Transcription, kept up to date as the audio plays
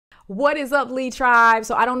What is up, Lee Tribe?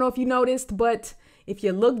 So I don't know if you noticed, but if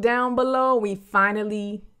you look down below, we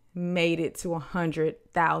finally made it to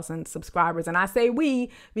 100,000 subscribers. And I say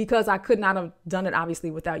we because I could not have done it, obviously,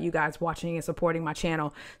 without you guys watching and supporting my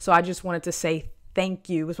channel. So I just wanted to say thank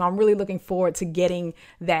you. So I'm really looking forward to getting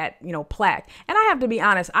that, plaque. And I have to be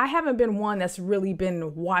honest, I haven't been one that's really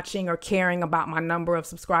been watching or caring about my number of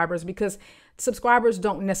subscribers because subscribers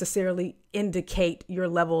don't necessarily indicate your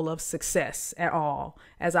level of success at all,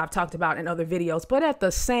 as I've talked about in other videos. But at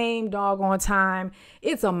the same doggone time,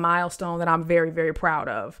 it's a milestone that I'm very, very proud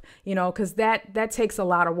of, because that takes a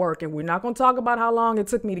lot of work. And we're not going to talk about how long it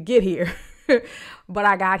took me to get here. But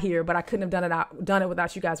I got here, but I couldn't have done it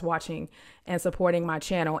without you guys watching and supporting my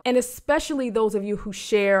channel. And especially those of you who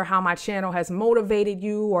share how my channel has motivated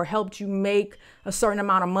you or helped you make a certain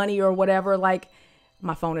amount of money or whatever. Like,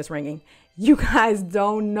 my phone is ringing. You guys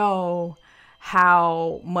don't know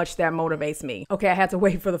how much that motivates me. Okay, I had to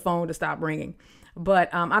wait for the phone to stop ringing.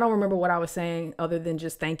 But I don't remember what I was saying other than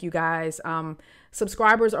just thank you guys.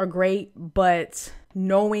 Subscribers are great, but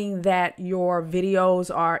knowing that your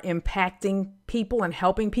videos are impacting people and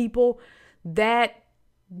helping people, that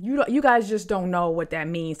you guys just don't know what that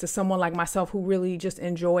means to someone like myself who really just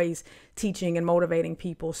enjoys teaching and motivating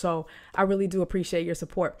people. So I really do appreciate your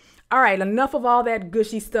support. All right, enough of all that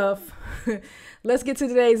gushy stuff. Let's get to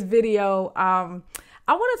today's video.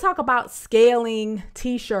 I want to talk about scaling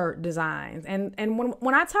t-shirt designs. And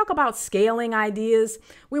when I talk about scaling ideas,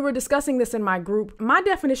 we were discussing this in my group. My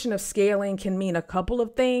definition of scaling can mean a couple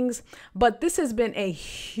of things, but this has been a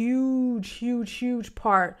huge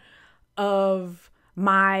part of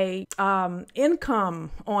my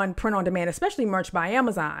income on print on demand, especially merch by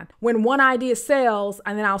Amazon. When one idea sells,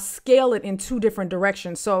 and then I'll scale it in two different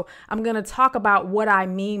directions. So I'm going to talk about what I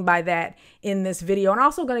mean by that in this video. And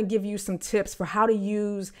also going to give you some tips for how to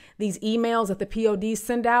use these emails that the PODs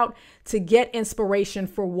send out to get inspiration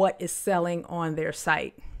for what is selling on their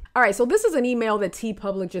site. All right, so this is an email that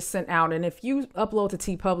TeePublic just sent out. And if you upload to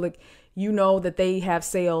TeePublic, you know that they have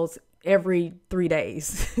sales every 3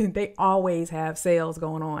 days. They always have sales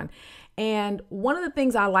going on. And one of the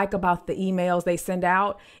things I like about the emails they send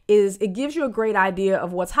out is it gives you a great idea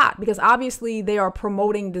of what's hot, because obviously they are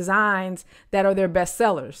promoting designs that are their best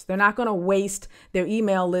sellers. They're not going to waste their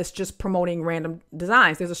email list just promoting random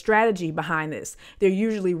designs. There's a strategy behind this. They're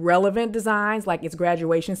usually relevant designs, like it's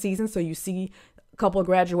graduation season. So you see couple of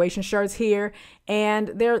graduation shirts here, and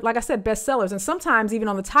they're, like I said, bestsellers. And sometimes even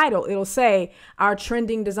on the title, it'll say our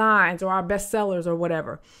trending designs or our bestsellers or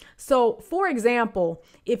whatever. So for example,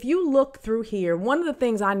 if you look through here, one of the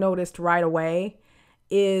things I noticed right away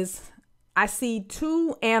is I see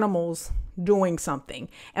two animals doing something.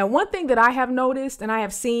 And one thing that I have noticed, and I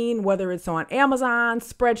have seen, whether it's on Amazon,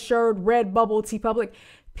 Spreadshirt, Redbubble, TeePublic,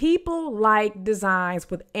 people like designs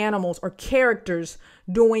with animals or characters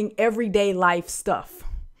doing everyday life stuff.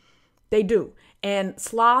 They do. And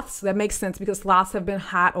sloths, that makes sense because sloths have been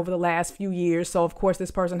hot over the last few years. So of course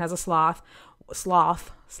this person has a sloth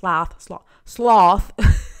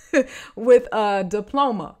with a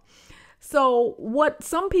diploma. So what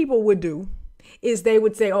some people would do is they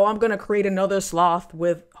would say, oh, I'm going to create another sloth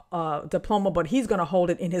with a diploma, but he's going to hold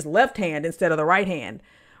it in his left hand instead of the right hand,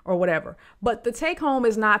 or whatever. But the take home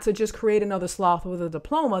is not to just create another sloth with a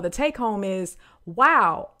diploma. The take home is,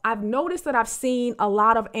 wow, I've noticed that I've seen a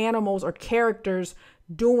lot of animals or characters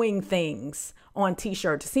doing things on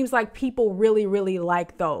t-shirts. It seems like people really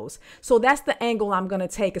like those. So that's the angle I'm going to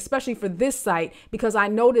take, especially for this site, because I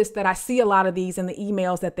noticed that I see a lot of these in the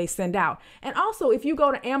emails that they send out. And also, if you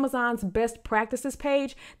go to Amazon's best practices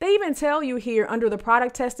page, they even tell you here under the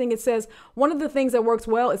product testing, it says one of the things that works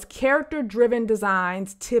well is character-driven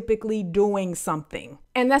designs typically doing something.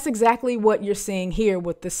 And that's exactly what you're seeing here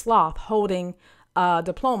with this sloth holding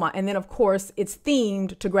diploma. And then of course it's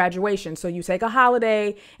themed to graduation. So you take a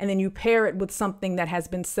holiday and then you pair it with something that has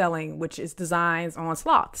been selling, which is designs on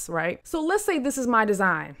sloths, right? So let's say this is my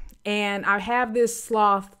design and I have this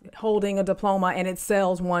sloth holding a diploma and it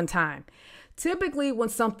sells one time. Typically when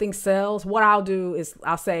something sells, what I'll do is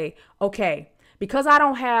I'll say, okay, because I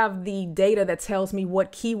don't have the data that tells me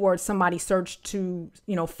what keywords somebody searched to,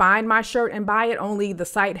 find my shirt and buy it, only the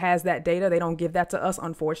site has that data. They don't give that to us,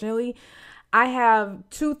 unfortunately. I have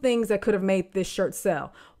two things that could have made this shirt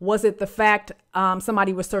sell. Was it the fact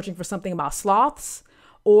somebody was searching for something about sloths,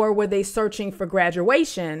 or were they searching for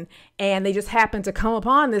graduation and they just happened to come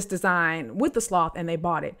upon this design with the sloth and they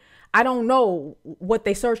bought it? I don't know what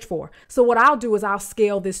they searched for. So what I'll do is I'll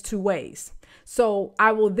scale this two ways. So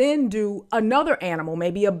I will then do another animal,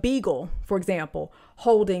 maybe a beagle, for example,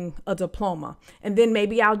 holding a diploma. And then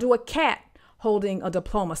maybe I'll do a cat holding a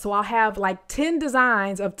diploma. So I'll have like 10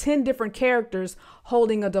 designs of 10 different characters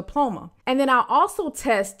holding a diploma. And then I'll also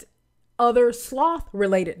test other sloth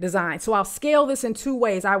related designs. So I'll scale this in two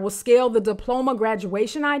ways. I will scale the diploma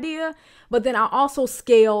graduation idea, but then I'll also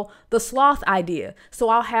scale the sloth idea. So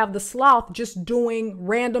I'll have the sloth just doing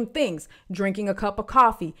random things, drinking a cup of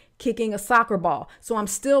coffee, kicking a soccer ball. So I'm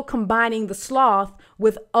still combining the sloth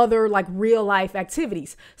with other like real life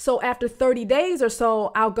activities. So after 30 days or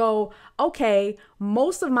so, I'll go, okay,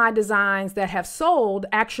 most of my designs that have sold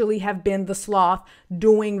actually have been the sloth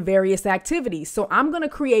doing various activities. So I'm going to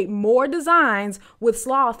create more designs with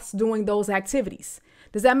sloths doing those activities.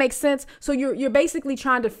 Does that make sense? So you're basically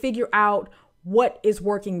trying to figure out what is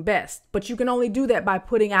working best, but you can only do that by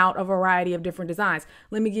putting out a variety of different designs.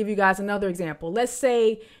 Let me give you guys another example. Let's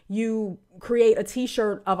say you create a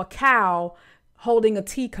t-shirt of a cow holding a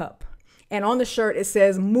teacup, and on the shirt it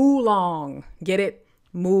says moo long. Get it?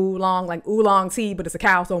 Moo long, like oolong tea, but it's a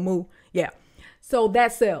cow, so moo. Yeah. So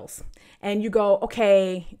that sells. And you go,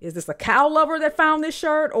 okay, is this a cow lover that found this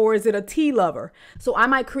shirt, or is it a tea lover? So I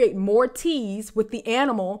might create more teas with the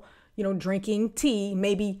animal, drinking tea,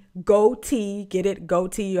 maybe goat tea. Get it?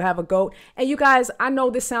 Goat tea. You have a goat. And you guys, I know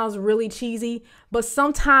this sounds really cheesy, but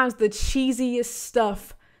sometimes the cheesiest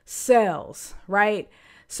stuff sells, right?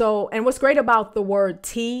 So, and what's great about the word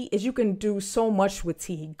tea is you can do so much with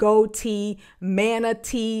tea. Goat tea,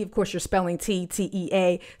 manatee. Of course, you're spelling tea,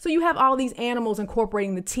 T-E-A. So you have all these animals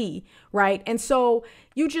incorporating the tea, right? And so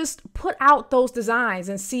you just put out those designs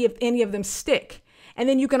and see if any of them stick. And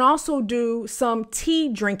then you can also do some tea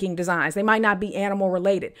drinking designs. They might not be animal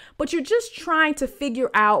related, but you're just trying to figure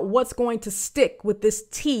out what's going to stick with this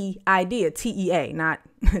tea idea, T-E-A, not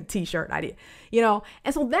t-shirt idea,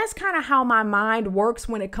 And so that's kind of how my mind works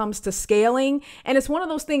when it comes to scaling. And it's one of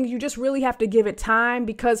those things you just really have to give it time,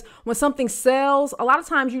 because when something sells, a lot of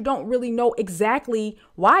times you don't really know exactly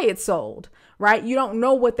why it sold, right? You don't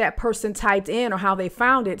know what that person typed in or how they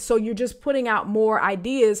found it. So you're just putting out more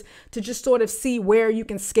ideas to just sort of see where you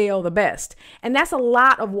can scale the best. And that's a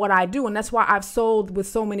lot of what I do. And that's why I've sold with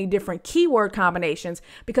so many different keyword combinations,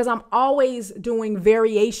 because I'm always doing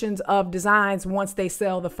variations of designs once they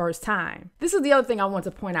sell the first time. This is the other thing I want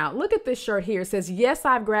to point out. Look at this shirt here. It says, yes,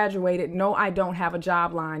 I've graduated. No, I don't have a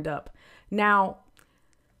job lined up. Now,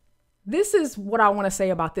 this is what I want to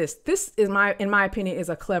say about this. This is in my opinion, is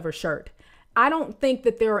a clever shirt. I don't think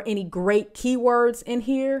that there are any great keywords in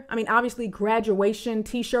here. I mean, obviously graduation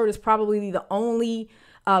t-shirt is probably the only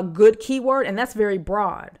good keyword, and that's very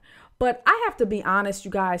broad. But I have to be honest,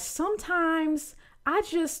 you guys, sometimes I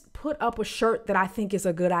just put up a shirt that I think is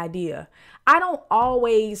a good idea. I don't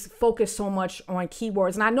always focus so much on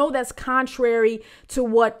keywords. And I know that's contrary to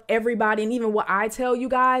what everybody and even what I tell you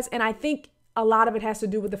guys. And I think a lot of it has to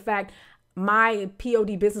do with the fact my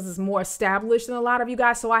POD business is more established than a lot of you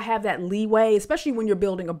guys. So I have that leeway, especially when you're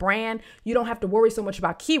building a brand. You don't have to worry so much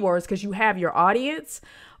about keywords because you have your audience.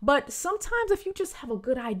 But sometimes if you just have a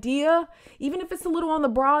good idea, even if it's a little on the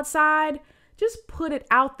broad side, just put it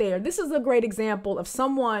out there. This is a great example of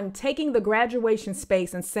someone taking the graduation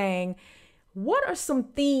space and saying, what are some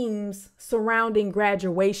themes surrounding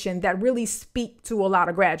graduation that really speak to a lot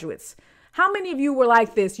of graduates? How many of you were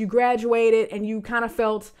like this? You graduated and you kind of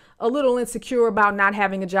felt a little insecure about not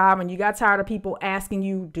having a job, and you got tired of people asking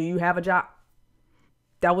you, do you have a job?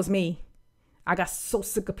 That was me. I got so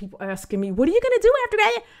sick of people asking me, what are you going to do after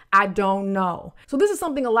that? I don't know. So this is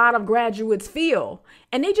something a lot of graduates feel,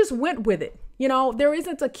 and they just went with it. There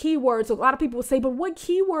isn't a keyword. So a lot of people say, but what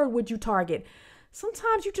keyword would you target?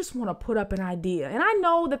 Sometimes you just want to put up an idea. And I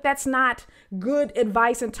know that that's not good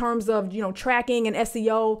advice in terms of, tracking and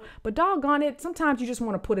SEO, but doggone it, sometimes you just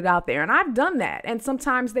want to put it out there. And I've done that. And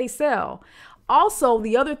sometimes they sell. Also,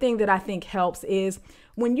 the other thing that I think helps is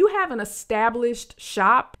when you have an established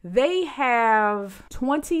shop, they have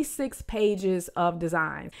 26 pages of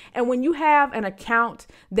design. And when you have an account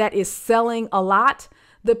that is selling a lot,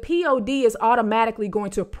 the POD is automatically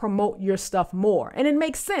going to promote your stuff more. And it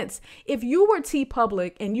makes sense. If you were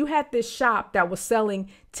TeePublic and you had this shop that was selling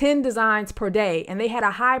 10 designs per day and they had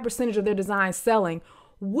a high percentage of their designs selling,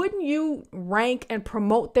 wouldn't you rank and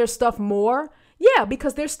promote their stuff more? Yeah,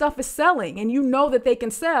 because their stuff is selling and you know that they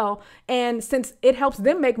can sell. And since it helps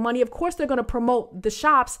them make money, of course, they're going to promote the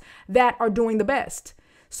shops that are doing the best.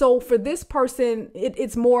 So for this person,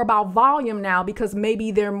 it's more about volume now because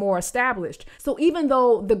maybe they're more established. So even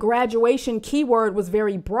though the graduation keyword was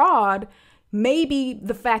very broad, maybe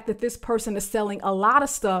the fact that this person is selling a lot of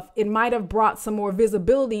stuff, it might have brought some more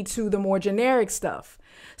visibility to the more generic stuff.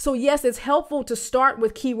 So yes, it's helpful to start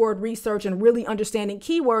with keyword research and really understanding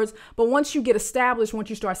keywords. But once you get established, once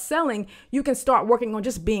you start selling, you can start working on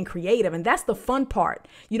just being creative. And that's the fun part.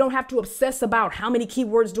 You don't have to obsess about how many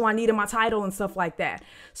keywords do I need in my title and stuff like that.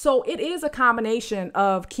 So it is a combination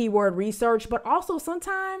of keyword research, but also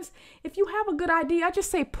sometimes if you have a good idea, I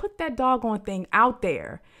just say, put that doggone thing out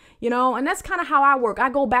there, and that's kind of how I work. I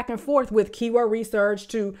go back and forth with keyword research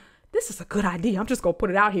to, this is a good idea. I'm just going to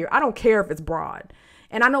put it out here. I don't care if it's broad.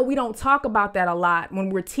 And I know we don't talk about that a lot when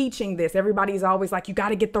we're teaching this. Everybody's always like, you got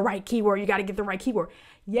to get the right keyword. You got to get the right keyword.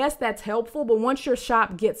 Yes, that's helpful. But once your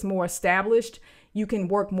shop gets more established, you can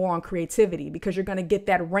work more on creativity because you're going to get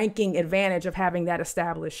that ranking advantage of having that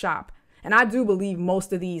established shop. And I do believe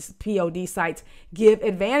most of these POD sites give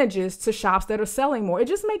advantages to shops that are selling more. It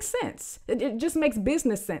just makes sense. It just makes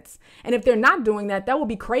business sense. And if they're not doing that, that would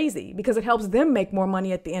be crazy because it helps them make more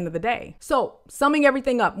money at the end of the day. So summing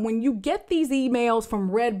everything up, when you get these emails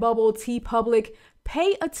from Redbubble, TeePublic,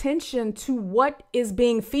 pay attention to what is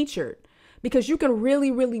being featured, because you can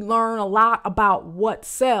really, really learn a lot about what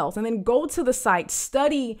sells. And then go to the site,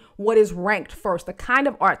 study what is ranked first, the kind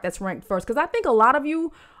of art that's ranked first. Because I think a lot of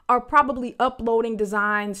you are probably uploading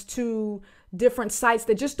designs to different sites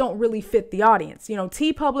that just don't really fit the audience.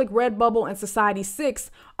 TeePublic, Redbubble, and Society6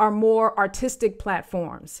 are more artistic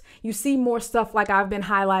platforms. You see more stuff like I've been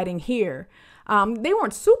highlighting here. They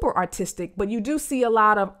weren't super artistic, but you do see a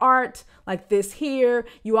lot of art like this here.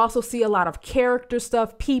 You also see a lot of character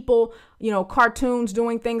stuff, people, cartoons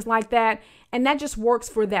doing things like that. And that just works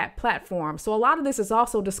for that platform. So a lot of this is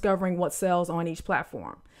also discovering what sells on each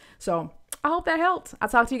platform. So I hope that helped. I'll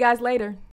talk to you guys later.